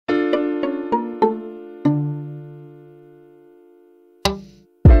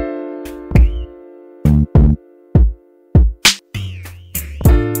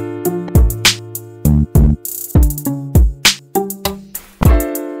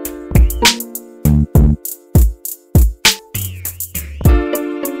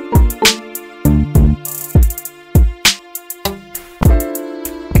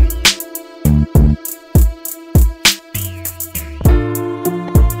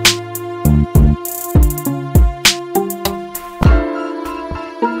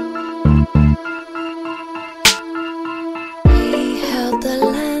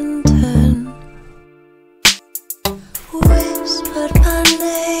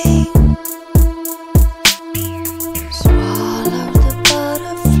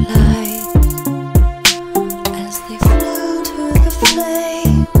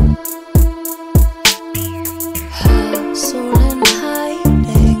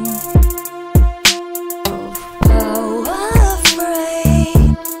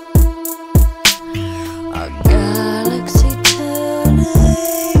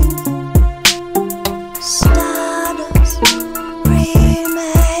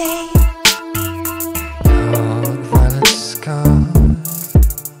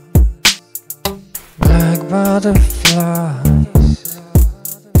Butterflies,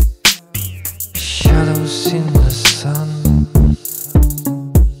 shadows in the sun,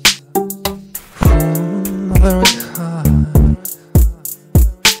 from very high,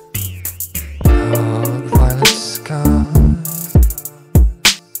 dark violet sky,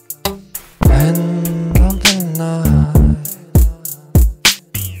 end of the night,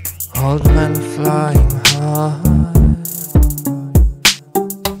 old man flying high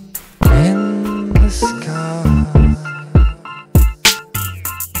in the sky.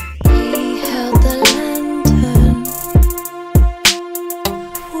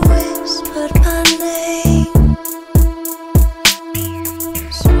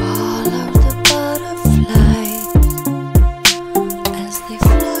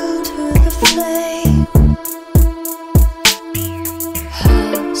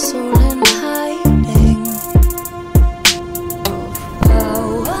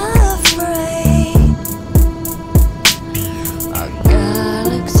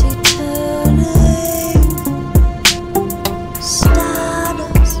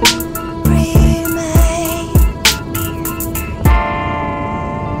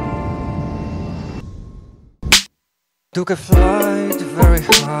 Took a flight very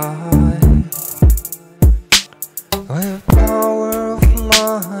high with power of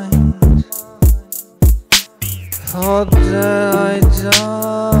mind. Thought that I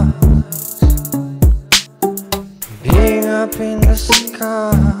died, being up in the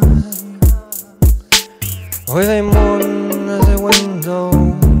sky with a moon as a window.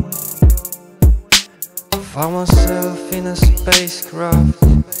 Found myself in a spacecraft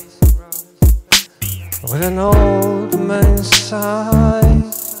with an old man inside,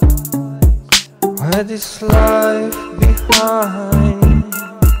 with this life behind.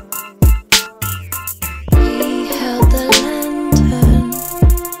 He held the lantern,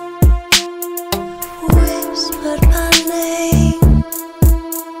 whispered my name,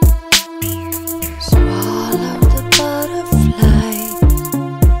 swallowed the butterflies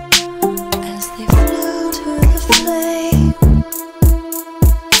as they flew to the flame.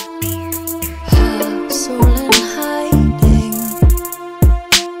 Soul in hiding,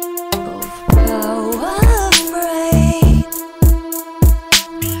 of power afraid,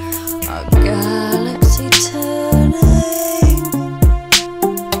 a galaxy turning,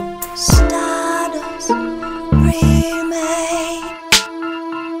 stardust remade.